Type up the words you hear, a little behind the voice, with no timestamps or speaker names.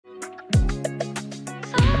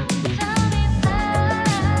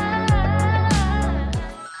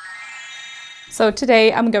So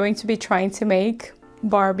today I'm going to be trying to make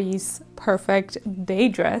Barbie's perfect day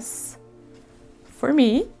dress for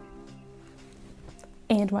me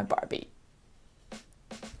and my Barbie.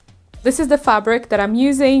 This is the fabric that I'm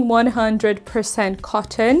using, 100%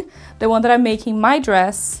 cotton. The one that I'm making my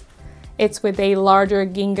dress, it's with a larger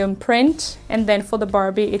gingham print, and then for the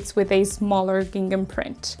Barbie, it's with a smaller gingham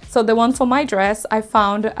print. So the one for my dress I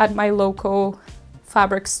found at my local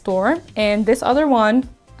fabric store, and this other one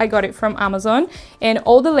I got it from Amazon, and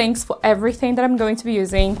all the links for everything that I'm going to be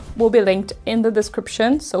using will be linked in the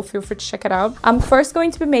description, so feel free to check it out. I'm first going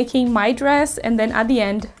to be making my dress, and then at the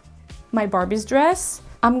end, my Barbie's dress.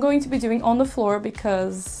 I'm going to be doing on the floor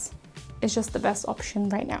because it's just the best option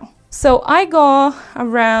right now. So I got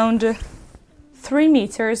around 3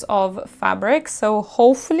 meters of fabric, so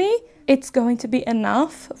hopefully it's going to be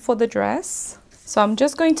enough for the dress. So I'm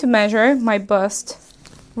just going to measure my bust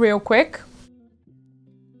real quick.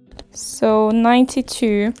 So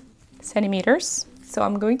 92 centimeters. So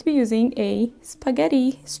I'm going to be using a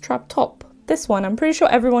spaghetti strap top. This one, I'm pretty sure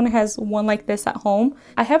everyone has one like this at home.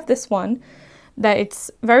 I have this one that it's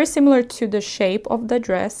very similar to the shape of the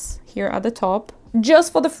dress here at the top,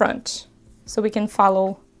 just for the front. So we can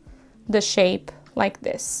follow the shape like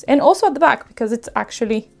this. And also at the back because it's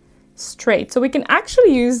actually straight. So we can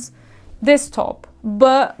actually use this top,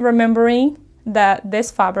 but remembering that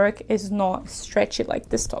this fabric is not stretchy like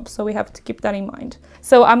this top, so we have to keep that in mind.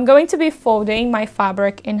 So I'm going to be folding my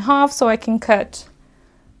fabric in half so I can cut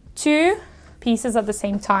 2 pieces at the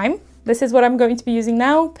same time. This is what I'm going to be using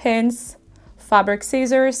now: pins, fabric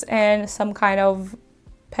scissors, and some kind of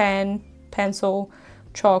pen, pencil,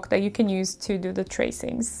 chalk that you can use to do the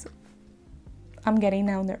tracings. I'm getting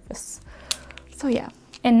now nervous. So yeah.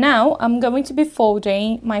 And now I'm going to be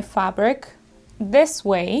folding my fabric this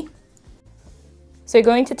way. So you're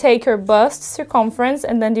going to take your bust circumference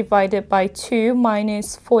and then divide it by 2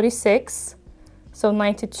 minus 46. So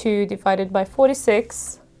 92 divided by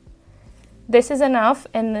 46. This is enough,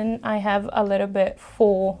 and then I have a little bit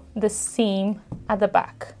for the seam at the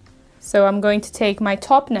back. So I'm going to take my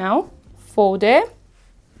top now, fold it.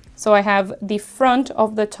 So I have the front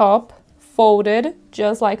of the top folded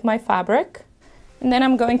just like my fabric. And then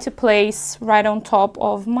I'm going to place right on top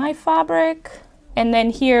of my fabric. And then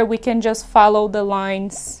here we can just follow the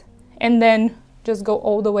lines and then just go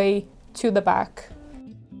all the way to the back.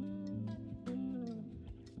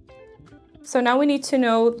 So now we need to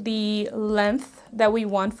know the length that we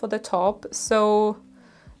want for the top. So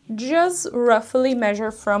just roughly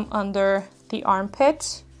measure from under the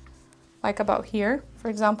armpit, like about here, for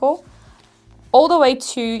example, all the way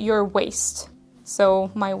to your waist.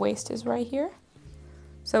 So my waist is right here.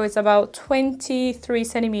 So it's about 23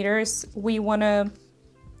 centimeters. We want to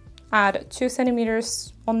add 2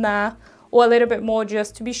 centimeters on that, or a little bit more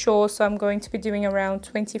just to be sure. So I'm going to be doing around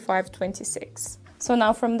 25, 26. So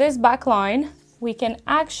now from this back line, we can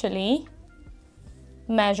actually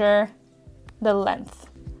measure the length.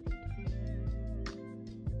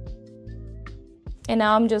 And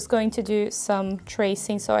now I'm just going to do some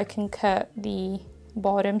tracing so I can cut the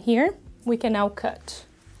bottom here. We can now cut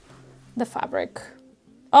the fabric.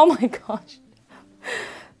 Oh my gosh.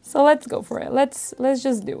 So let's go for it. Let's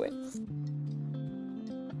just do it.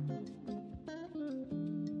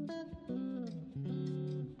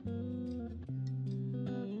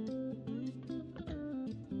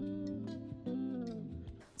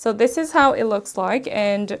 So this is how it looks like,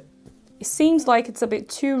 and it seems like it's a bit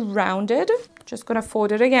too rounded. Just gonna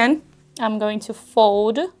fold it again. I'm going to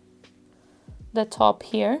fold the top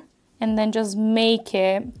here and then just make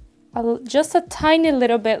it just a tiny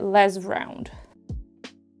little bit less round.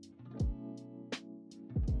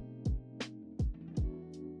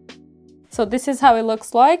 So this is how it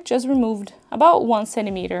looks like. Just removed about 1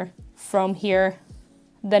 centimeter from here,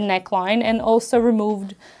 the neckline, and also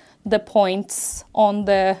removed the points on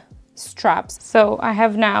the straps. So I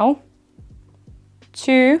have now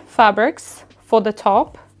 2 fabrics for the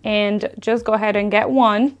top, and just go ahead and get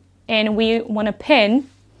one, and we want to pin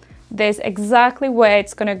this exactly where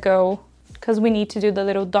it's gonna go, because we need to do the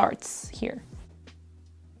little darts here.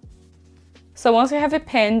 So once you have it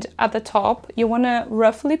pinned at the top, you want to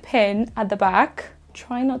roughly pin at the back.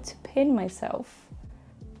 Try not to pin myself.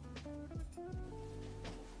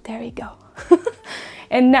 There you go.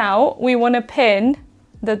 And now we want to pin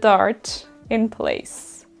the dart in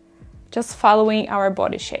place, just following our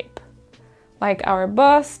body shape, like our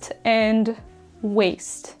bust and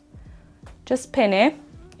waist. Just pin it.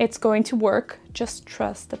 It's going to work. Just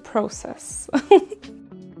trust the process.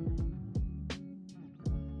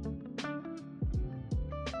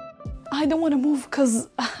 I don't want to move because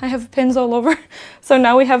I have pins all over. So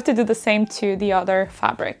now we have to do the same to the other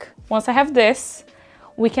fabric. Once I have this,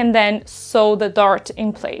 we can then sew the dart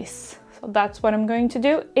in place. So that's what I'm going to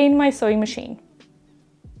do in my sewing machine.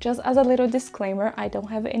 Just as a little disclaimer, I don't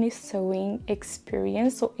have any sewing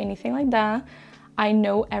experience or anything like that. I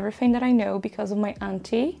know everything that I know because of my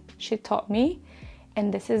auntie. She taught me,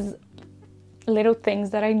 and this is little things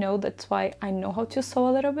that I know. That's why I know how to sew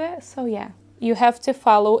a little bit. So yeah, you have to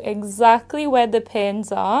follow exactly where the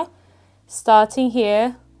pins are, starting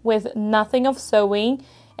here with nothing of sewing,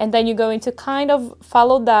 and then you're going to kind of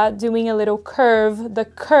follow that, doing a little curve, the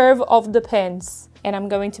curve of the pins. And I'm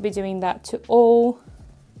going to be doing that to all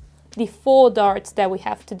the 4 darts that we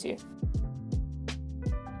have to do.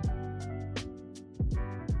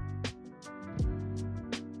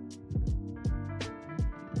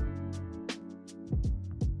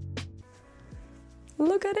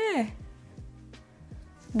 Look at it.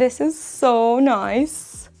 This is so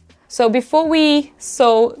nice. So before we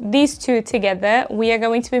sew these 2 together, we are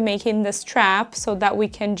going to be making the strap so that we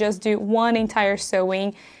can just do one entire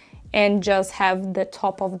sewing and just have the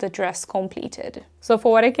top of the dress completed. So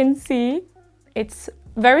for what I can see, it's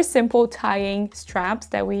very simple tying straps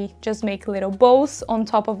that we just make little bows on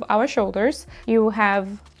top of our shoulders. You have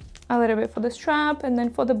a little bit for the strap, and then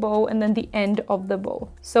for the bow, and then the end of the bow.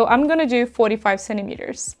 So I'm gonna do 45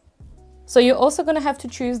 centimeters. So you're also gonna have to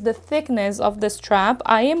choose the thickness of the strap.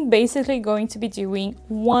 I am basically going to be doing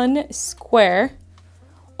 1 square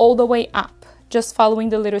all the way up, just following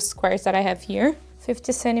the little squares that I have here.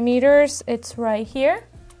 50 centimeters, it's right here.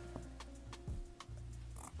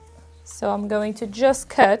 So I'm going to just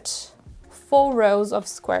cut 4 rows of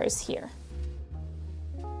squares here.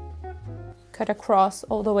 Cut across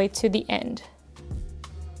all the way to the end.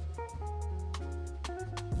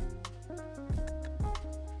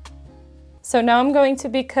 So now I'm going to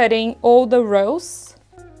be cutting all the rows.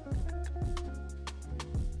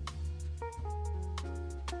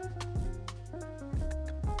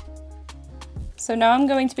 So now I'm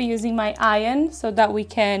going to be using my iron so that we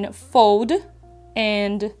can fold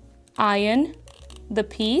and iron the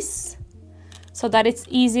piece so that it's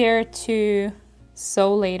easier to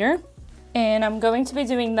sew later. And I'm going to be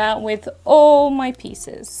doing that with all my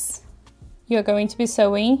pieces. You're going to be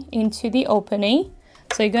sewing into the opening.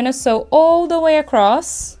 So you're gonna sew all the way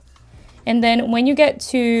across. And then when you get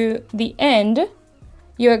to the end,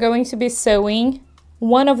 you're going to be sewing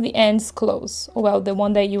one of the ends close. Well, the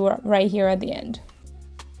one that you are right here at the end.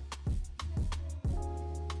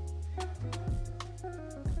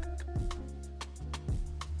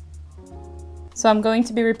 So I'm going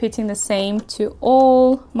to be repeating the same to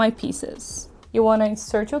all my pieces. You want to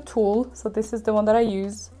insert your tool. So this is the one that I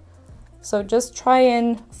use. So just try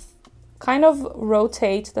and kind of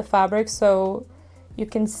rotate the fabric so you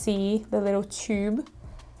can see the little tube.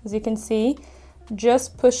 As you can see,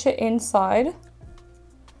 just push it inside.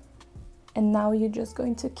 And now you're just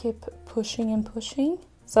going to keep pushing and pushing.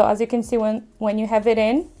 So as you can see, when you have it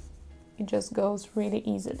in, it just goes really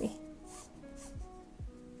easily.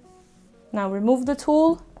 Now remove the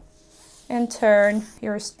tool and turn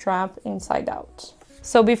your strap inside out.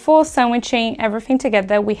 So before sandwiching everything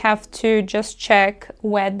together, we have to just check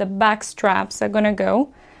where the back straps are gonna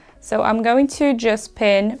go. So I'm going to just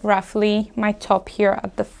pin roughly my top here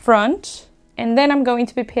at the front, and then I'm going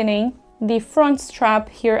to be pinning the front strap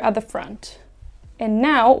here at the front. And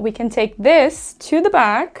now we can take this to the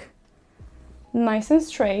back, nice and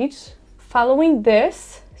straight, following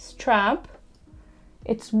this strap.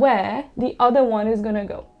 It's where the other one is gonna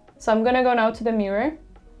go. So I'm gonna go now to the mirror,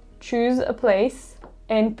 choose a place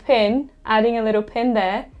and pin, adding a little pin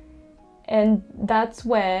there, and that's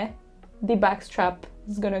where the back strap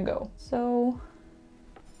is gonna go. So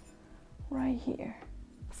right here,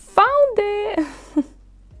 found it.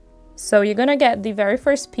 So you're gonna get the very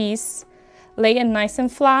first piece, lay it nice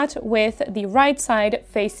and flat with the right side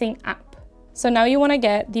facing up. So now you wanna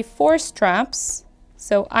get the 4 straps.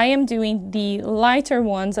 So I am doing the lighter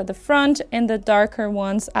ones at the front and the darker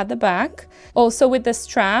ones at the back. Also with the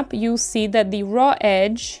strap, you'll see that the raw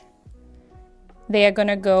edge, they are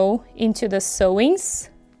gonna go into the sewings.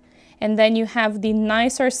 And then you have the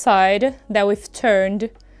nicer side that we've turned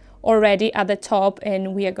already at the top,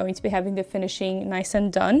 and we are going to be having the finishing nice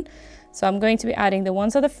and done. So I'm going to be adding the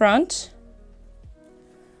ones at the front,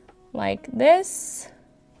 like this.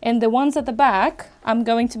 And the ones at the back, I'm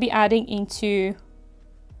going to be adding into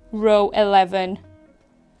row 11,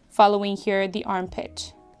 following here the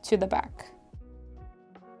armpit to the back.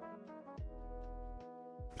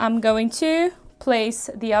 I'm going to place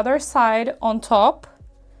the other side on top,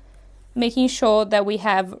 making sure that we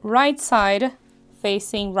have right side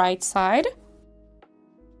facing right side.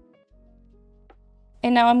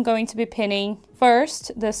 And now I'm going to be pinning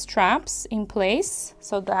first the straps in place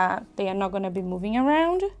so that they are not going to be moving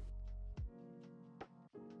around.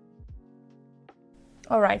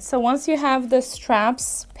 Alright, so once you have the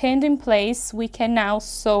straps pinned in place, we can now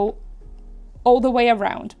sew all the way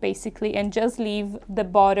around basically and just leave the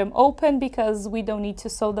bottom open because we don't need to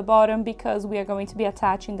sew the bottom because we are going to be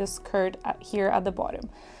attaching the skirt here at the bottom.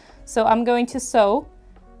 So I'm going to sew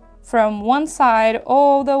from one side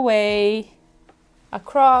all the way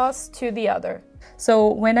across to the other. So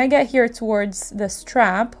when I get here towards the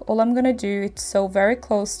strap, all I'm gonna do is sew very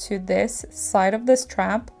close to this side of the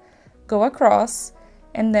strap, go across,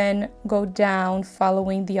 and then go down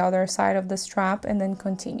following the other side of the strap and then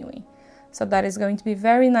continuing. So that is going to be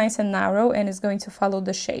very nice and narrow and is going to follow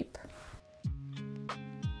the shape.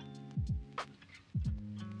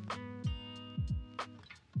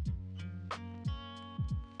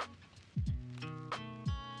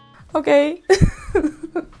 Okay.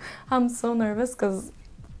 I'm so nervous because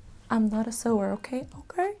I'm not a sewer, okay?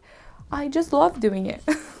 Okay. I just love doing it.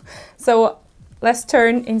 So let's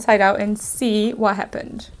turn inside out and see what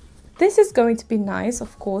happened. This is going to be nice,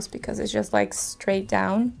 of course, because it's just like straight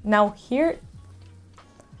down. Now here,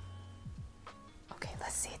 okay,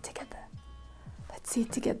 let's see it together. Let's see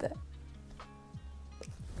it together.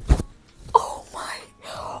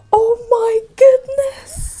 Oh my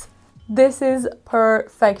goodness. This is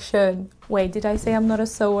perfection. Wait, did I say I'm not a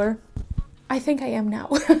sewer? I think I am now.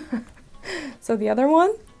 So the other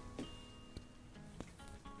one.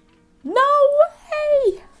 No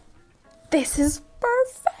way! This is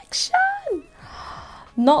perfection!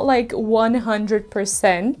 Not like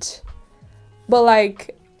 100%, but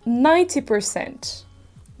like 90%.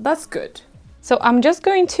 That's good. So I'm just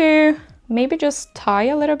going to maybe just tie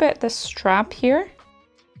a little bit the strap here.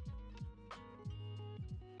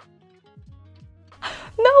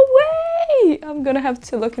 No way! I'm gonna have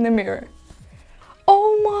to look in the mirror.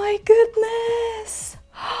 Oh my goodness!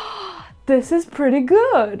 This is pretty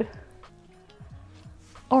good.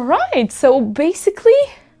 All right, so basically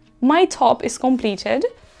my top is completed.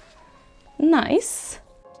 Nice.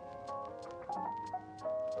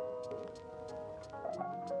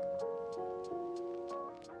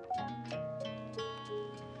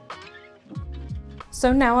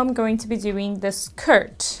 So now I'm going to be doing the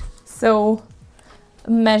skirt. So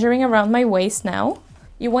measuring around my waist now.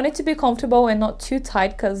 You want it to be comfortable and not too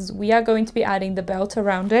tight because we are going to be adding the belt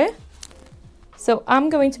around it. So I'm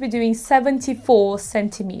going to be doing 74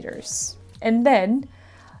 centimeters. And then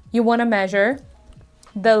you want to measure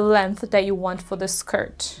the length that you want for the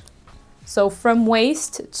skirt. So from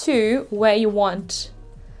waist to where you want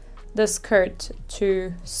the skirt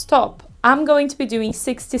to stop, I'm going to be doing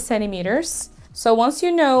 60 centimeters. So once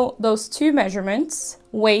you know those two measurements,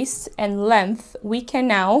 waist and length, we can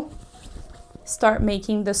now start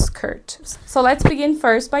making the skirt. So let's begin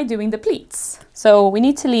first by doing the pleats. So we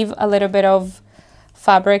need to leave a little bit of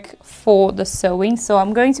fabric for the sewing. So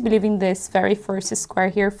I'm going to be leaving this very first square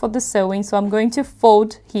here for the sewing. So I'm going to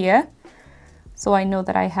fold here. So I know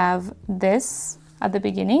that I have this at the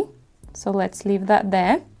beginning. So let's leave that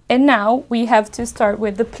there. And now we have to start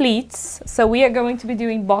with the pleats. So we are going to be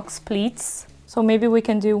doing box pleats. So maybe we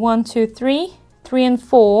can do 1, 2, 3, 3 and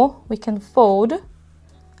 4. We can fold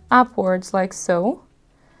upwards like so.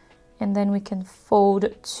 And then we can fold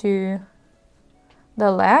to the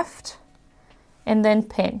left and then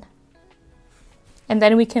pin. And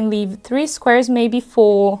then we can leave 3 squares maybe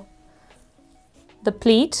for the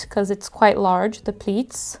pleat because it's quite large, the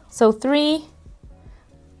pleats. So 3,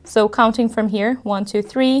 so counting from here, 1, 2,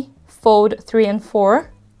 3, fold 3 and 4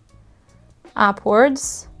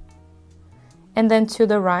 upwards and then to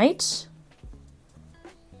the right.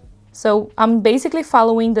 So I'm basically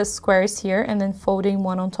following the squares here and then folding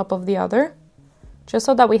one on top of the other, just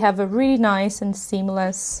so that we have a really nice and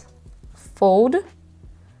seamless fold.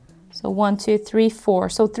 So 1, 2, 3, 4.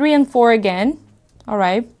 So 3 and 4 again. All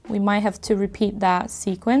right, we might have to repeat that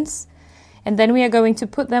sequence. And then we are going to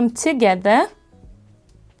put them together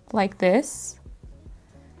like this.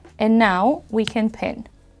 And now we can pin.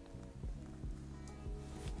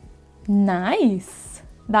 Nice.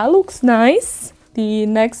 That looks nice. The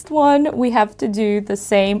next one, we have to do the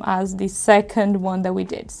same as the second one that we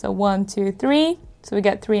did. So 1, 2, 3. So we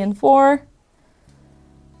get 3 and 4.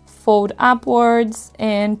 Fold upwards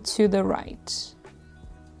and to the right.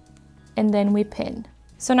 And then we pin.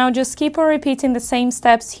 So now just keep on repeating the same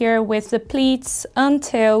steps here with the pleats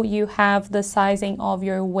until you have the sizing of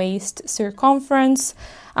your waist circumference.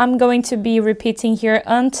 I'm going to be repeating here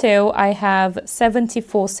until I have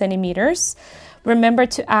 74 centimeters. Remember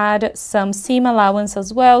to add some seam allowance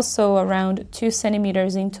as well, so around 2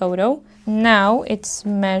 centimeters in total. Now it's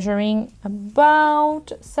measuring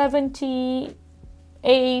about 78,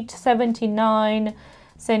 79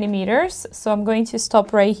 centimeters. So I'm going to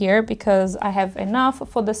stop right here because I have enough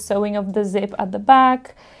for the sewing of the zip at the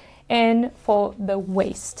back and for the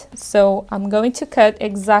waist. So I'm going to cut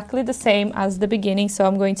exactly the same as the beginning. So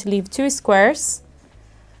I'm going to leave 2 squares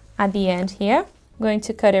at the end here. I'm going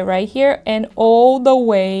to cut it right here and all the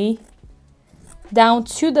way down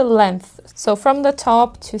to the length. So from the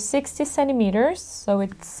top to 60 centimeters. So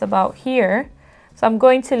it's about here. So I'm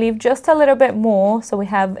going to leave just a little bit more so we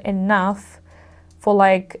have enough for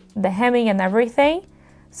like the hemming and everything.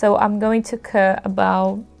 So I'm going to cut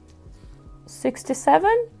about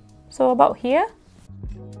 67. So about here.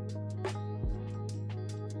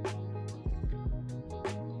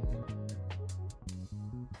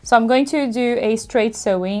 So I'm going to do a straight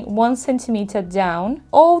sewing 1 centimeter down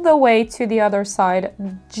all the way to the other side,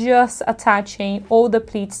 just attaching all the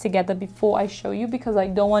pleats together before I show you because I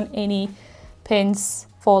don't want any pins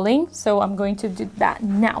falling. So I'm going to do that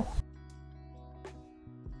now.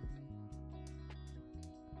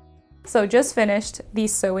 So just finished the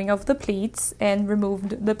sewing of the pleats and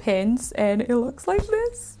removed the pins, and it looks like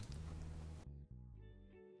this.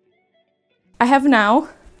 I have now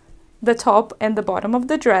the top and the bottom of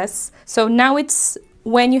the dress. So now it's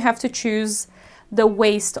when you have to choose the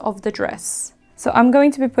waist of the dress. So I'm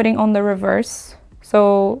going to be putting on the reverse.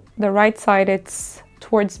 So the right side, it's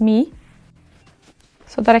towards me,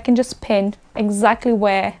 so that I can just pin exactly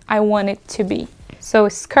where I want it to be. So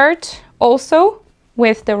skirt also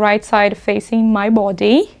with the right side facing my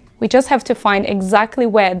body. We just have to find exactly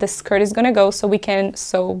where the skirt is gonna go so we can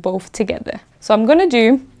sew both together. So I'm gonna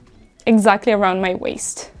do exactly around my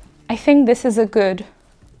waist. I think this is a good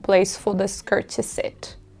place for the skirt to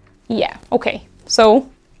sit. Yeah, okay. So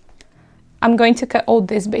I'm going to cut all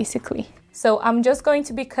this basically. So I'm just going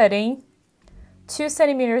to be cutting 2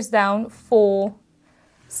 centimeters down for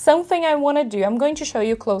something I want to do. I'm going to show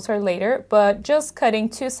you closer later, but just cutting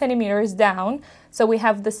 2 centimeters down so we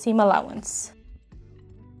have the seam allowance.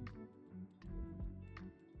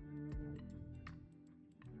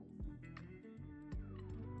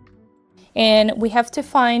 And we have to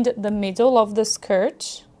find the middle of the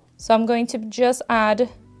skirt. So I'm going to just add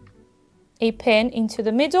a pin into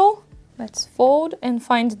the middle. Let's fold and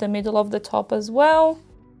find the middle of the top as well.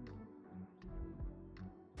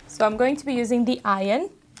 So I'm going to be using the iron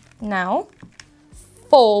now.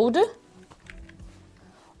 Fold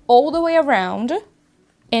all the way around,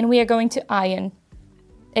 and we are going to iron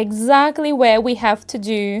exactly where we have to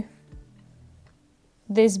do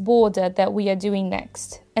this border that we are doing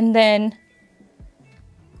next. And then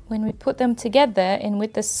when we put them together and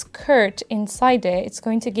with the skirt inside it, it's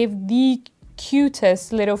going to give the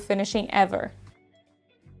cutest little finishing ever.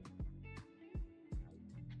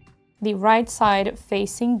 The right side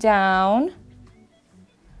facing down,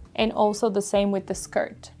 and also the same with the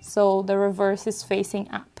skirt. So the reverse is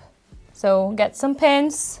facing up. So get some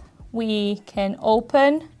pins. We can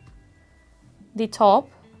open the top,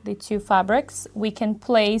 the 2 fabrics. We can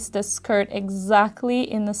place the skirt exactly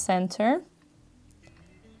in the center,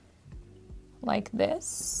 like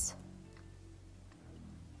this.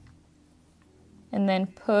 And then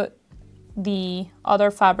put the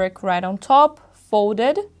other fabric right on top,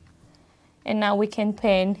 folded. And now we can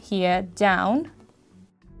pin here down.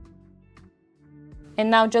 And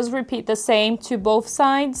now just repeat the same to both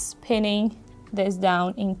sides, pinning this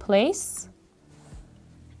down in place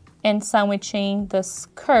and sandwiching the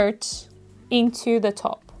skirt into the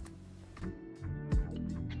top.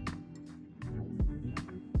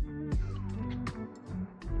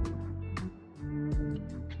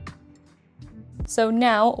 So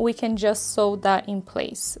now we can just sew that in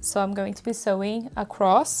place. So I'm going to be sewing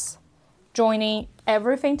across, joining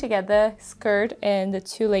everything together, skirt and the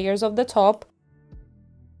 2 layers of the top.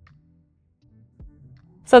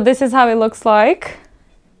 So this is how it looks like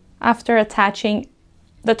after attaching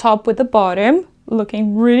the top with the bottom,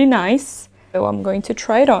 looking really nice. So I'm going to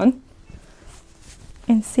try it on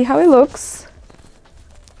and see how it looks.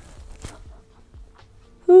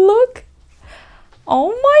 Look!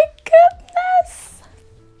 Oh my goodness!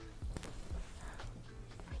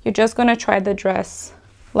 You're just gonna try the dress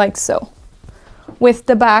like so, with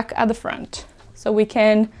the back at the front. So we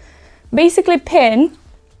can basically pin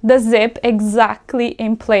the zip exactly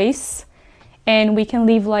in place, and we can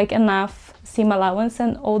leave like enough seam allowance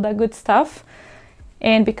and all that good stuff.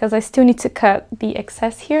 And because I still need to cut the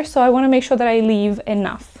excess here, so I want to make sure that I leave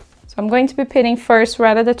enough. So I'm going to be pinning first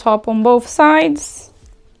right at the top on both sides,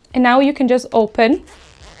 and now you can just open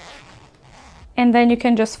And then you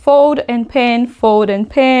can just fold and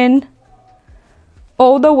pin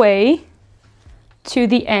all the way to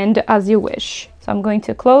the end as you wish. So I'm going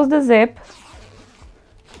to close the zip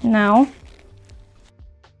now.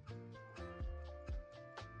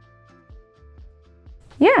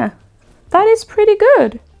 Yeah, that is pretty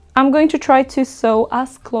good. I'm going to try to sew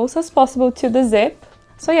as close as possible to the zip.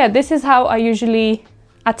 So yeah, this is how I usually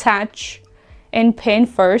attach and pin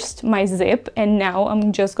first my zip, and now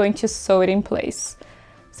I'm just going to sew it in place.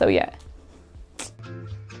 So yeah.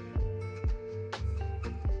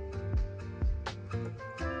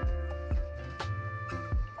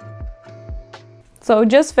 So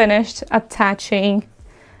just finished attaching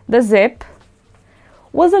the zip.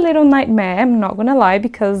 Was a little nightmare, I'm not gonna lie,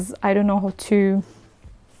 because I don't know how to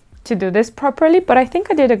do this properly, but I think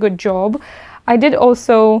I did a good job. I did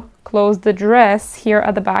also close the dress here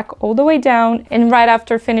at the back all the way down, and right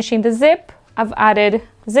after finishing the zip, I've added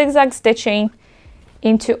zigzag stitching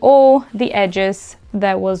into all the edges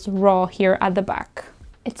that was raw here at the back.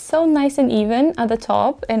 It's so nice and even at the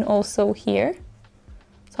top and also here.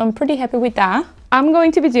 So I'm pretty happy with that. I'm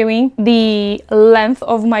going to be doing the length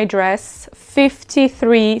of my dress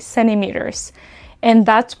 53 centimeters, and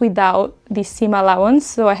that's without the seam allowance.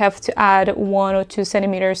 So I have to add 1 or 2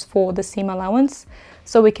 centimeters for the seam allowance.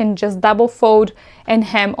 So we can just double fold and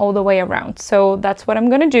hem all the way around. So that's what I'm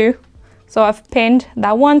gonna do. So I've pinned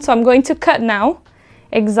that one. So I'm going to cut now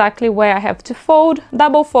exactly where I have to fold,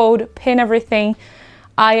 double fold, pin everything,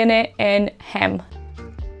 iron it and hem.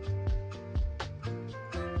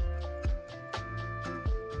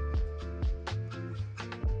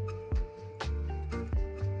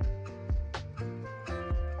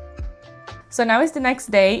 So now is the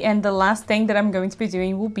next day, and the last thing that I'm going to be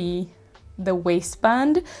doing will be the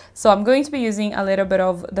waistband. So I'm going to be using a little bit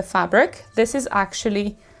of the fabric. This is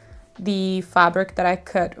actually the fabric that I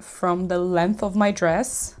cut from the length of my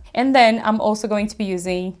dress. And then I'm also going to be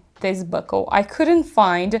using this buckle. I couldn't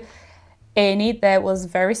find any that was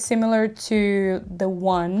very similar to the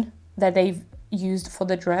one that they've used for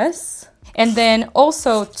the dress. And then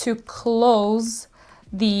also to close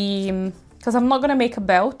the, because I'm not gonna make a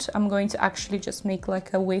belt, I'm going to actually just make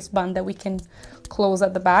like a waistband that we can close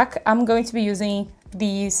at the back. I'm going to be using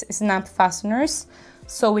these snap fasteners,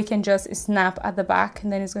 so we can just snap at the back,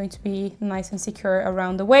 and then it's going to be nice and secure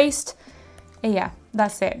around the waist. And yeah,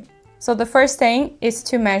 that's it. So the first thing is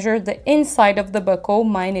to measure the inside of the buckle.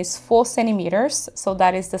 Mine is 4 centimeters, so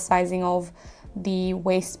that is the sizing of the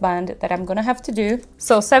waistband that I'm gonna have to do.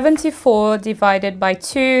 So 74 divided by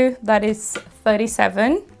 2, that is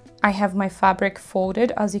 37. I have my fabric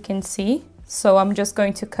folded, as you can see, so I'm just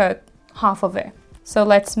going to cut half of it. So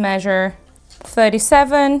let's measure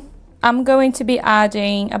 37. I'm going to be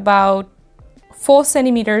adding about 4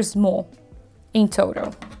 centimeters more in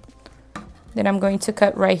total. Then I'm going to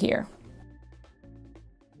cut right here.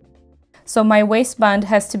 So my waistband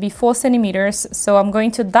has to be 4 centimeters, so I'm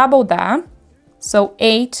going to double that. So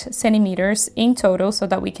 8 centimeters in total, so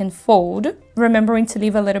that we can fold, remembering to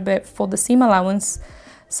leave a little bit for the seam allowance.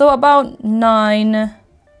 So about 9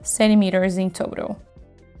 centimeters in total.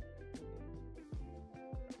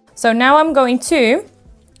 So now I'm going to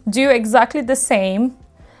do exactly the same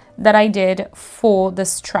that I did for the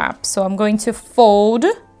strap. So I'm going to fold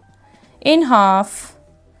in half.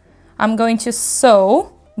 I'm going to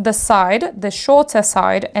sew the side, the shorter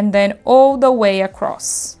side, and then all the way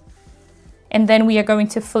across. And then we are going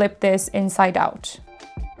to flip this inside out.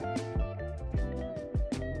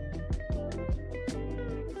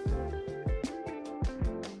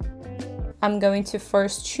 I'm going to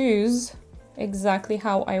first choose exactly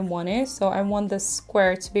how I want it. So I want the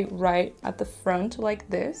square to be right at the front like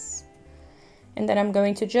this. And then I'm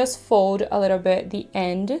going to just fold a little bit the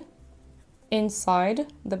end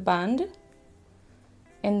inside the band.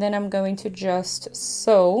 And then I'm going to just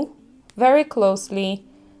sew very closely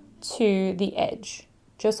to the edge,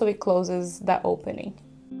 just so it closes that opening.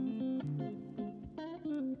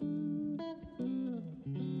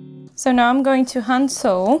 So now I'm going to hand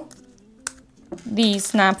sew these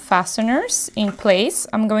snap fasteners in place.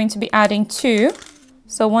 I'm going to be adding 2,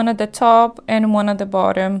 so one at the top and one at the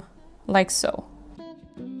bottom, like so.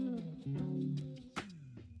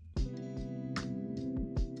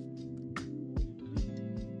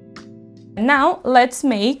 Now let's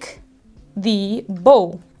make the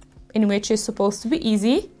bow, in which is supposed to be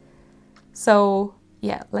easy. So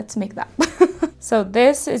yeah, let's make that. So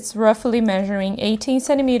this is roughly measuring 18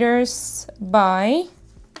 centimeters by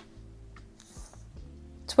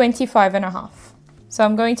 25.5. So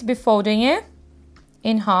I'm going to be folding it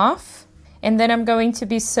in half, and then I'm going to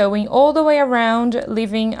be sewing all the way around,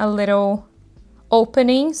 leaving a little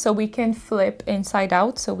opening so we can flip inside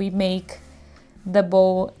out, so we make the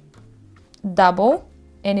bow double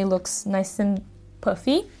and it looks nice and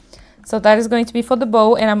puffy. So that is going to be for the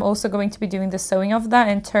bow, and I'm also going to be doing the sewing of that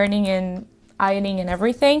and turning and ironing and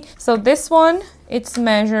everything. So this one, it's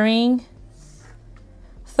measuring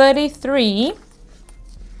 33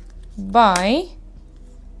 by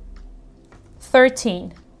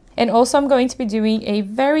 13. And also I'm going to be doing a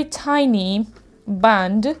very tiny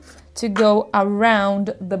band to go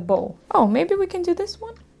around the bow. Oh, maybe we can do this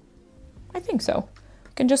one? I think so.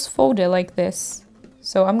 We can just fold it like this.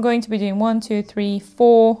 So I'm going to be doing 1, 2, 3,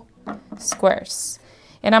 4 squares.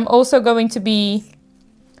 And I'm also going to be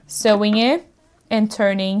sewing it and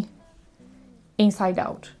turning inside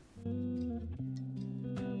out.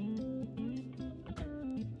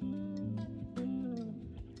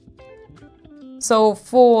 So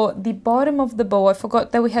for the bottom of the bow, I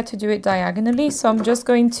forgot that we had to do it diagonally. So I'm just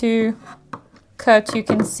going to cut. You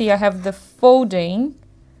can see I have the folding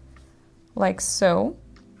like so.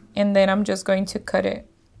 And then I'm just going to cut it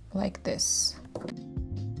like this.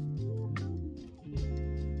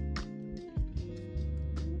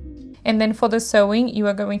 And then for the sewing, you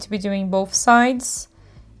are going to be doing both sides.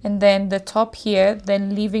 And then the top here,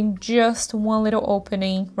 then leaving just one little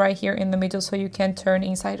opening right here in the middle so you can turn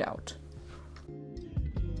inside out.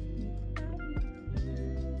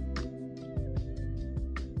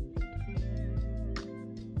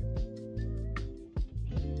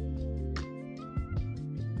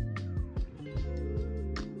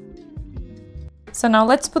 So now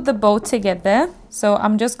let's put the bow together. So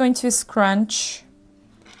I'm just going to scrunch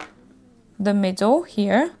the middle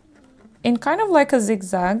here in kind of like a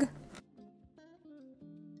zigzag.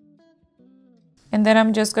 And then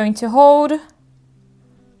I'm just going to hold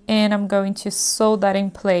and I'm going to sew that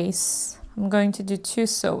in place. I'm going to do 2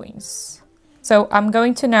 sewings. So I'm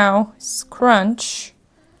going to now scrunch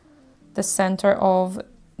the center of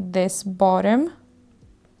this bottom.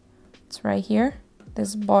 It's right here,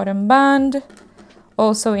 this bottom band.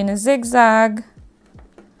 Also in a zigzag,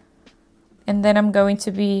 and then I'm going to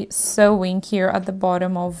be sewing here at the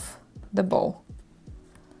bottom of the bow,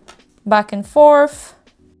 back and forth,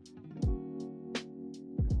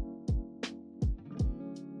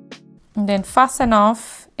 and then fasten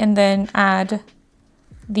off and then add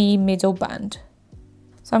the middle band.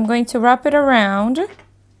 So I'm going to wrap it around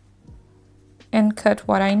and cut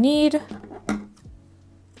what I need.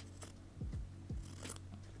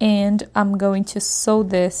 And I'm going to sew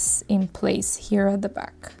this in place here at the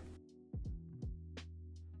back.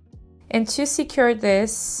 And to secure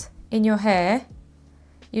this in your hair,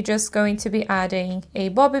 you're just going to be adding a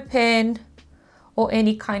bobby pin or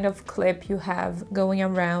any kind of clip you have going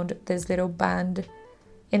around this little band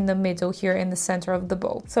in the middle here in the center of the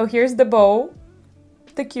bow. So here's the bow,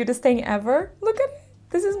 the cutest thing ever. Look at it.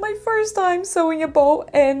 This is my first time sewing a bow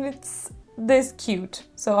and it's this cute.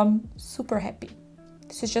 So I'm super happy.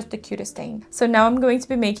 This is just the cutest thing. So now I'm going to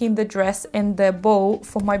be making the dress and the bow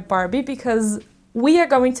for my Barbie because we are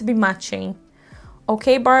going to be matching.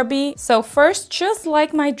 Okay, Barbie? So first, just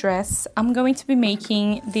like my dress, I'm going to be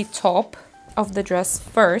making the top of the dress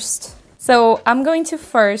first. So I'm going to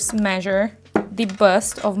first measure the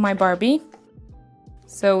bust of my Barbie.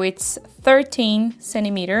 So it's 13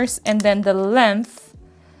 centimeters, and then the length,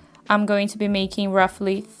 I'm going to be making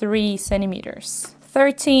roughly 3 centimeters.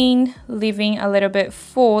 13, leaving a little bit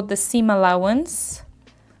for the seam allowance.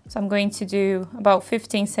 So I'm going to do about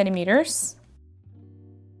 15 centimeters.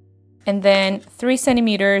 And then 3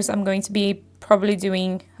 centimeters, I'm going to be probably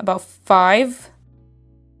doing about 5.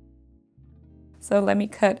 So let me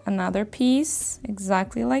cut another piece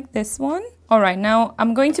exactly like this one. All right, now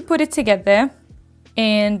I'm going to put it together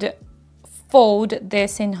and fold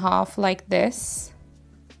this in half like this.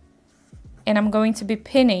 And I'm going to be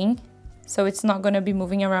pinning, so it's not going to be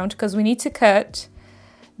moving around because we need to cut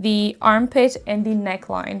the armpit and the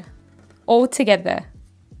neckline all together.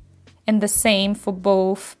 And the same for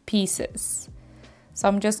both pieces. So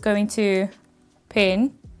I'm just going to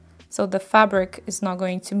pin so the fabric is not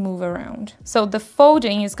going to move around. So the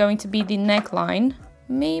folding is going to be the neckline,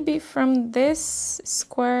 maybe from this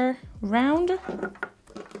square round.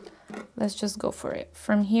 Let's just go for it.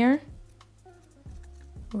 From here,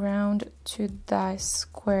 round to that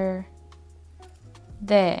square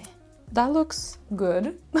there. That looks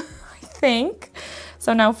good, I think.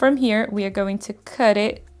 So now from here, we are going to cut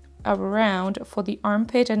it around for the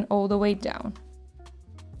armpit and all the way down.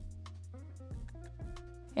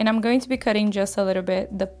 And I'm going to be cutting just a little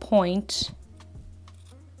bit the point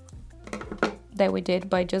that we did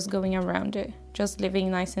by just going around it, just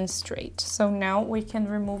leaving nice and straight. So now we can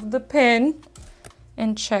remove the pin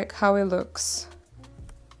and check how it looks.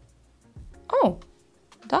 Oh,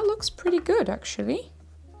 that looks pretty good actually.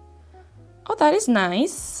 Oh, that is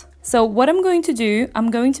nice. So what I'm going to do,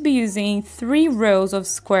 I'm going to be using 3 rows of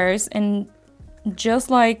squares and just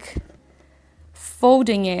like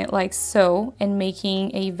folding it like so and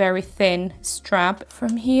making a very thin strap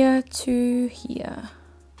from here to here,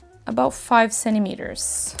 about 5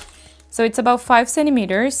 centimeters. So it's about 5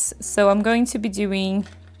 centimeters. So I'm going to be doing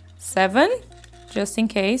 7 just in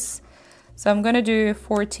case. So I'm gonna do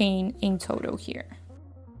 14 in total here.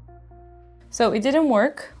 So it didn't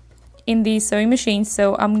work in the sewing machine,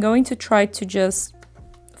 so I'm going to try to just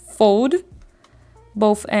fold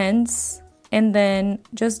both ends and then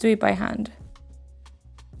just do it by hand.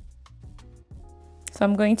 So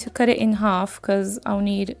I'm going to cut it in half because I'll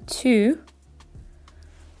need 2.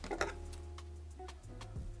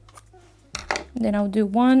 Then I'll do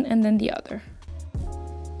 1 and then the other.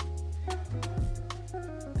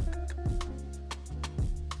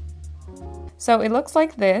 So it looks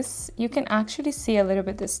like this. You can actually see a little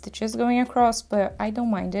bit the stitches going across, but I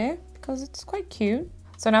don't mind it because it's quite cute.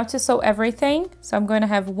 So now to sew everything, so I'm going to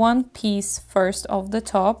have 1 piece first of the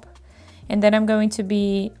top, and then I'm going to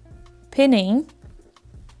be pinning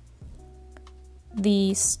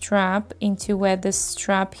the strap into where the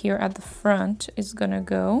strap here at the front is gonna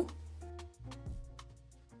go.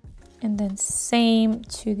 And then same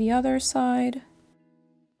to the other side.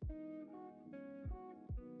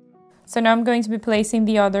 So now I'm going to be placing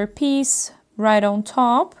the other piece right on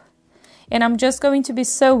top, and I'm just going to be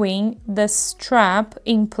sewing the strap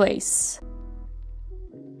in place.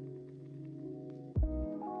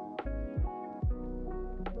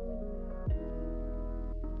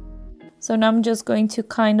 So now I'm just going to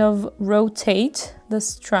kind of rotate the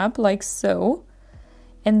strap like so,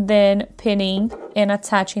 and then pinning and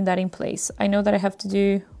attaching that in place. I know that I have to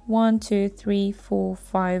do 1, 2, 3, 4,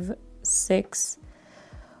 5, 6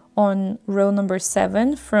 on row number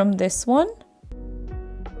 7 from this one.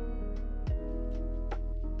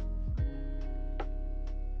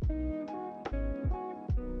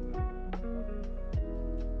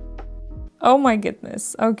 Oh my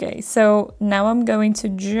goodness. Okay, so now I'm going to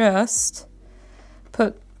just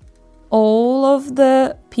put all of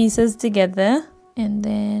the pieces together and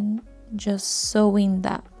then just sewing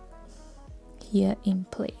that here in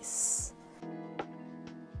place.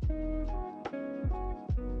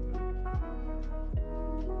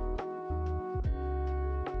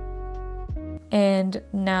 And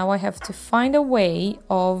now I have to find a way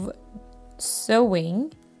of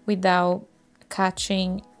sewing without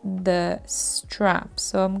catching the strap.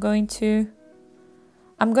 So I'm gonna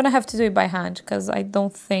have to do it by hand because I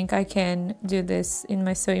don't think I can do this in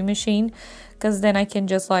my sewing machine, because then I can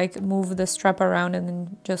just like move the strap around and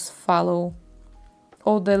then just follow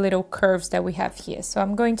all the little curves that we have here. So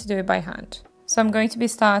I'm going to do it by hand. So I'm going to be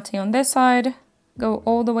starting on this side, go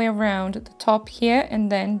all the way around the top here,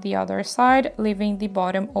 and then the other side, leaving the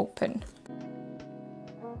bottom open.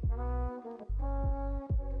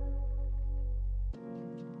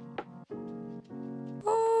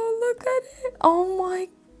 Oh, look at it. Oh my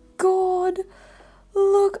God.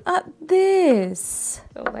 Look at this.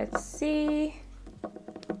 So let's see.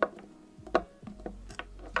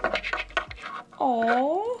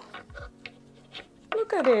 Oh,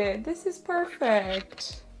 look at it. This is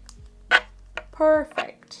perfect.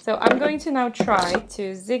 Perfect. So I'm going to now try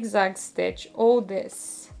to zigzag stitch all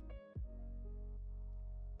this.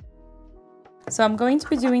 So I'm going to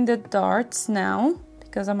be doing the darts now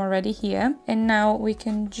because I'm already here. And now we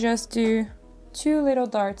can just do 2 little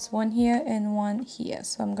darts, 1 here and 1 here.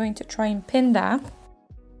 So I'm going to try and pin that.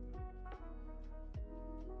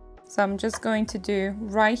 So I'm just going to do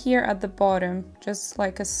right here at the bottom, just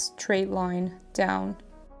like a straight line down.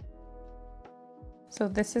 So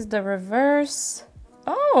this is the reverse.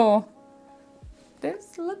 Oh,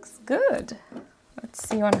 this looks good. Let's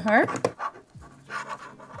see on her.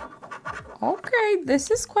 Okay, this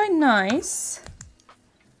is quite nice.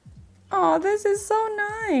 Oh, this is so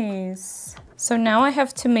nice. So now I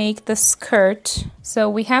have to make the skirt. So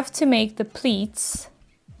we have to make the pleats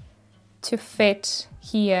to fit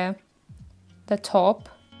here, the top.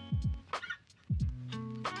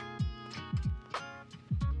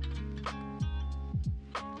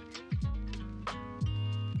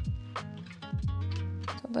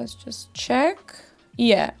 So let's just check.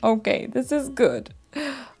 Yeah, okay, this is good.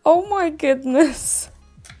 Oh my goodness.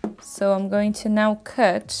 So I'm going to now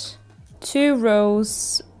cut 2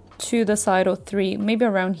 rows to the side, or 3, maybe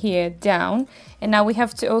around here, down. And now we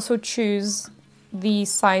have to also choose the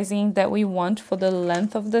sizing that we want for the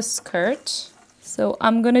length of the skirt. So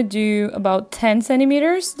I'm gonna do about 10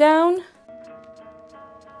 centimeters down.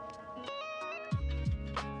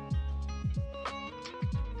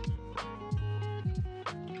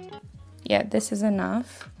 Yeah, this is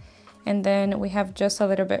enough. And then we have just a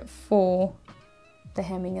little bit for the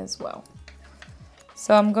hemming as well.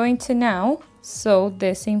 So I'm going to now sew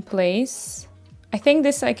this in place. I think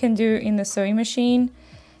this I can do in the sewing machine,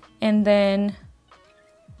 and then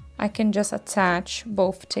I can just attach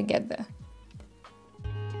both together.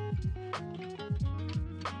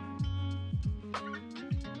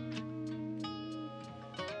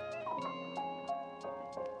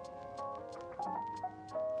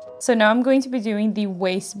 So now I'm going to be doing the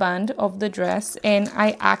waistband of the dress, and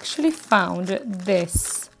I actually found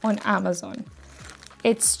this on Amazon.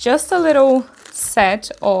 It's just a little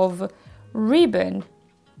set of ribbon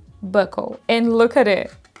buckle, and look at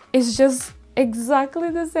it. It's just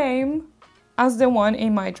exactly the same as the one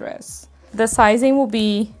in my dress. The sizing will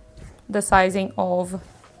be the sizing of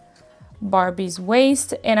Barbie's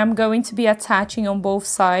waist, and I'm going to be attaching on both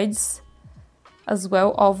sides as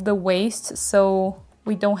well of the waist, so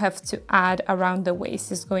we don't have to add around the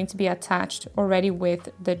waist. It's going to be attached already with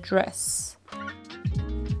the dress.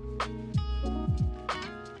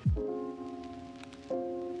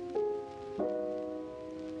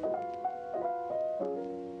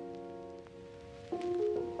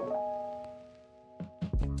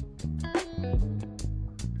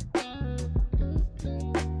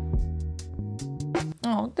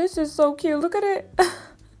 Oh, this is so cute. Look at it.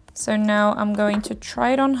 So now I'm going to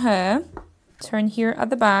try it on her. Turn here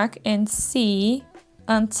at the back and see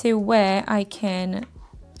until where I can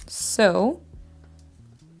sew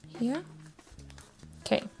here.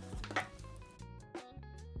 Okay.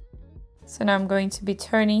 So now I'm going to be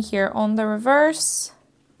turning here on the reverse,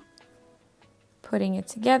 putting it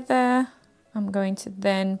together. I'm going to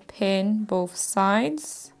then pin both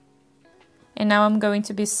sides. And now I'm going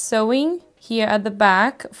to be sewing here at the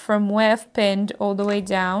back from where I've pinned all the way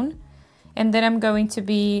down. And then I'm going to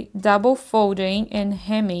be double folding and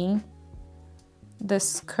hemming the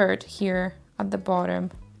skirt here at the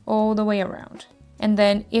bottom all the way around. And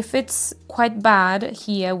then if it's quite bad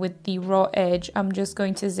here with the raw edge, I'm just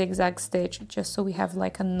going to zigzag stitch just so we have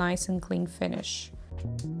like a nice and clean finish.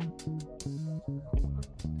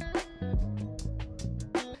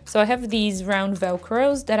 So I have these round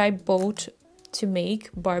Velcros that I bought to make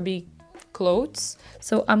Barbie clothes.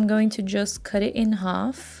 So I'm going to just cut it in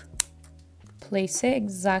half. Place it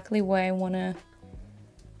exactly where I want to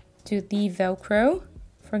do the Velcro,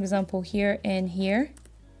 for example here and here,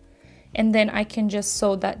 and then I can just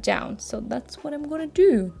sew that down. So that's what I'm gonna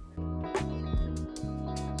do.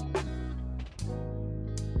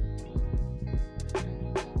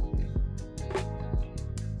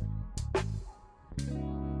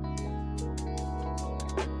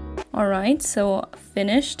 Alright, so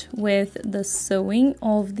finished with the sewing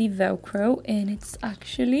of the Velcro, and it's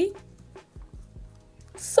actually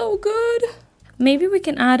so good. Maybe we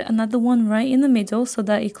can add another one right in the middle so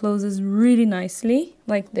that it closes really nicely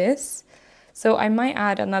like this. So I might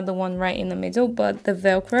add another one right in the middle, but the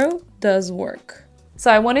Velcro does work.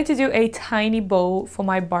 So I wanted to do a tiny bow for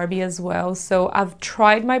my Barbie as well. So I've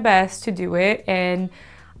tried my best to do it, and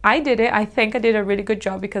I did it. I think I did a really good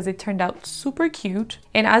job because it turned out super cute.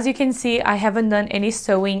 And as you can see, I haven't done any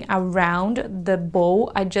sewing around the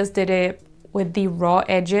bow. I just did it with the raw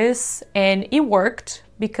edges, and it worked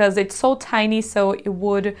because it's so tiny, so it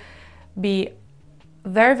would be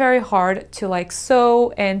very, very hard to like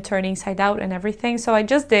sew and turn inside out and everything. So I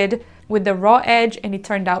just did with the raw edge, and it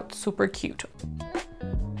turned out super cute.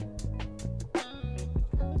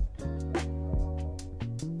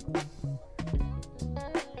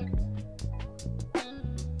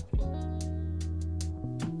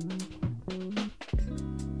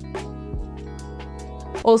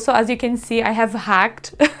 Also, as you can see, I have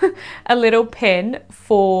hacked a little pin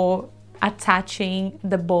for attaching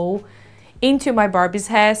the bow into my Barbie's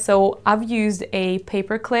hair. So I've used a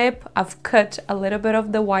paper clip, I've cut a little bit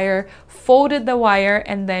of the wire, folded the wire,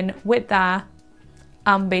 and then with that,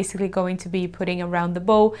 I'm basically going to be putting around the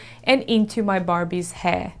bow and into my Barbie's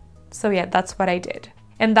hair. So yeah, that's what I did.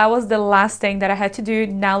 And that was the last thing that I had to do.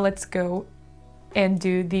 Now let's go and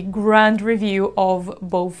do the grand review of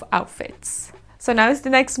both outfits. So now it's the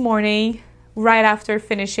next morning, right after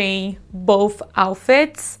finishing both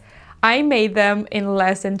outfits. I made them in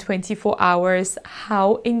less than 24 hours.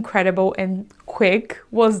 How incredible and quick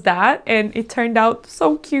was that? And it turned out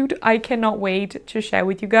so cute. I cannot wait to share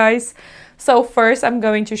with you guys. So first I'm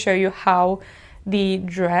going to show you how the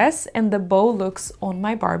dress and the bow looks on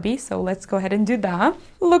my Barbie. So let's go ahead and do that.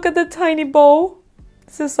 Look at the tiny bow.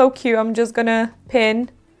 This is so cute. I'm just gonna pin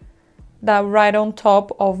that right on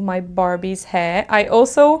top of my Barbie's hair. I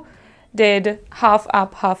also did half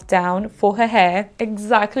up, half down for her hair,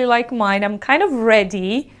 exactly like mine. I'm kind of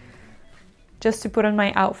ready just to put on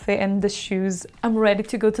my outfit and the shoes. I'm ready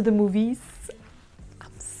to go to the movies.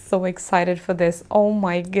 I'm so excited for this. Oh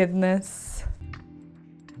my goodness.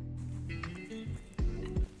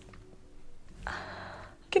 I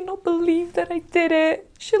cannot believe that I did it.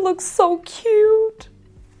 She looks so cute.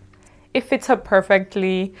 It fits her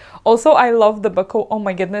perfectly. Also, I love the buckle. Oh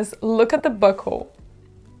my goodness, look at the buckle.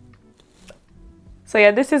 So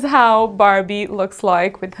yeah, this is how Barbie looks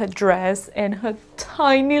like with her dress and her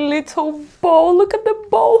tiny little bow. Look at the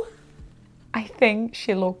bow. I think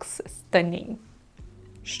she looks stunning.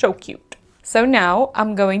 So cute. So now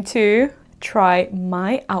I'm going to try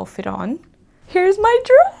my outfit on. Here's my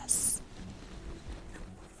dress.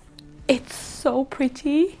 It's so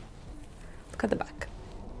pretty. Look at the back.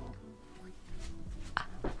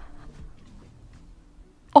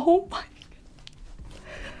 Oh my.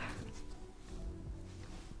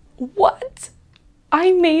 What?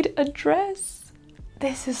 I made a dress.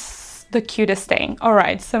 This is the cutest thing. All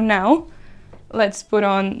right, so now let's put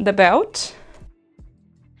on the belt.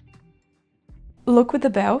 Look with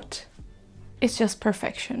the belt. It's just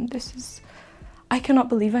perfection. This is, I cannot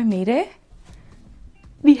believe I made it.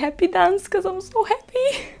 The happy dance, because I'm so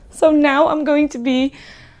happy. So now I'm going to be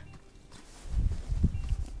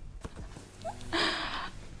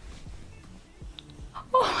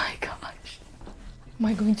oh my gosh. Am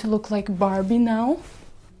I going to look like Barbie now?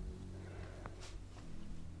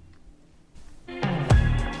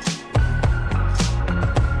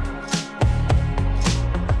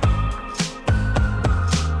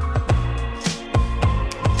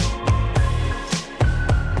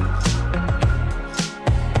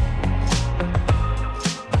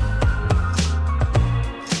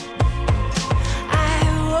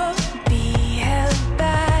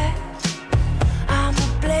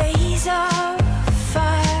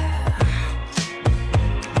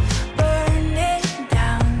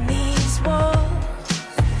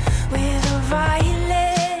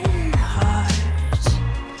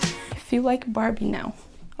 Feel like Barbie now.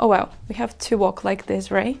 Oh well, we have to walk like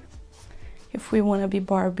this, right? If we want to be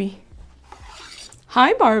Barbie.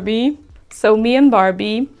 Hi Barbie. So me and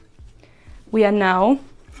Barbie, we are now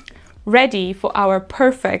ready for our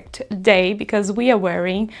perfect day because we are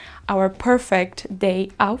wearing our perfect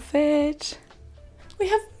day outfit. We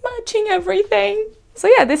have matching everything. So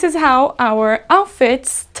yeah, this is how our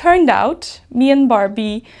outfits turned out. Me and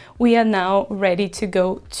Barbie, we are now ready to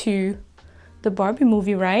go to the Barbie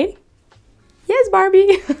movie, right? Yes,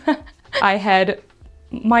 Barbie! I had,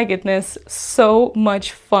 my goodness, so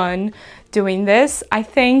much fun doing this. I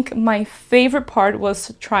think my favorite part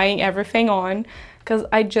was trying everything on because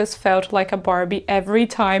I just felt like a Barbie every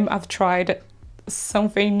time I've tried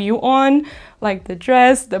something new on, like the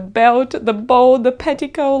dress, the belt, the bow, the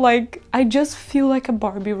petticoat. Like, I just feel like a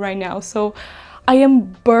Barbie right now. So I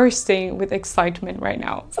am bursting with excitement right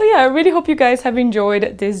now. So yeah, I really hope you guys have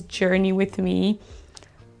enjoyed this journey with me.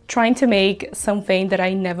 Trying to make something that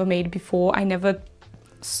I never made before. I never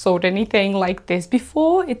sewed anything like this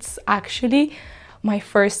before. It's actually my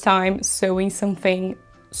first time sewing something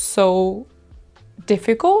so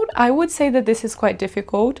difficult. I would say that this is quite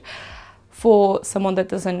difficult for someone that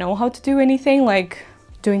doesn't know how to do anything, like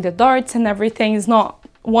doing the darts and everything is not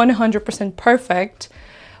 100% perfect,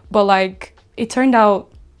 but like it turned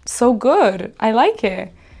out so good. I like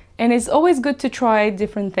it. And it's always good to try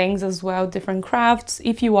different things as well, different crafts.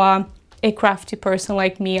 If you are a crafty person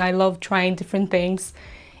like me, I love trying different things.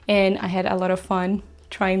 And I had a lot of fun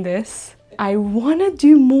trying this. I want to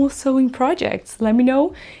do more sewing projects. Let me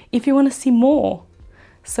know if you want to see more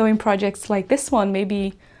sewing projects like this one.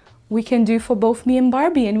 Maybe we can do for both me and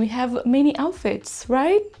Barbie and we have many outfits,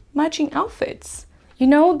 right? Matching outfits. You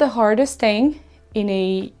know, the hardest thing in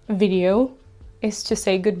a video is to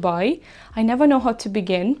say goodbye. I never know how to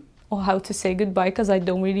begin or how to say goodbye because I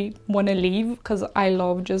don't really want to leave because I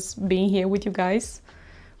love just being here with you guys.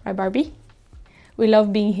 Right, Barbie? We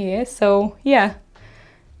love being here. So yeah,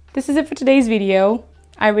 this is it for today's video.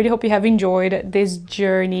 I really hope you have enjoyed this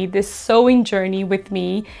journey, this sewing journey with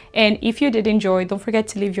me. And if you did enjoy, don't forget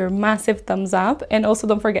to leave your massive thumbs up. And also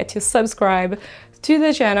don't forget to subscribe to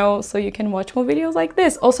the channel so you can watch more videos like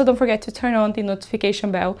this. Also, don't forget to turn on the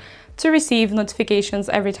notification bell to receive notifications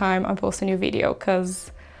every time I post a new video,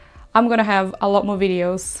 because I'm gonna have a lot more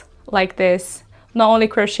videos like this. Not only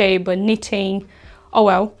crochet, but knitting. Oh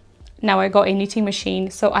well, now I got a knitting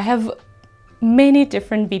machine. So I have many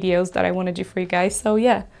different videos that I want to do for you guys. So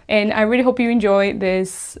yeah, and I really hope you enjoy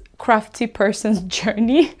this crafty person's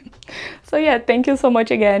journey. So yeah, thank you so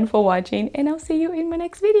much again for watching, and I'll see you in my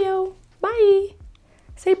next video. Bye!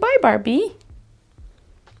 Say bye, Barbie.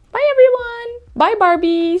 Bye, everyone. Bye,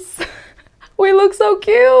 Barbies. We look so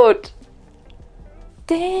cute.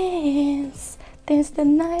 Dance, dance the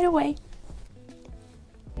night away.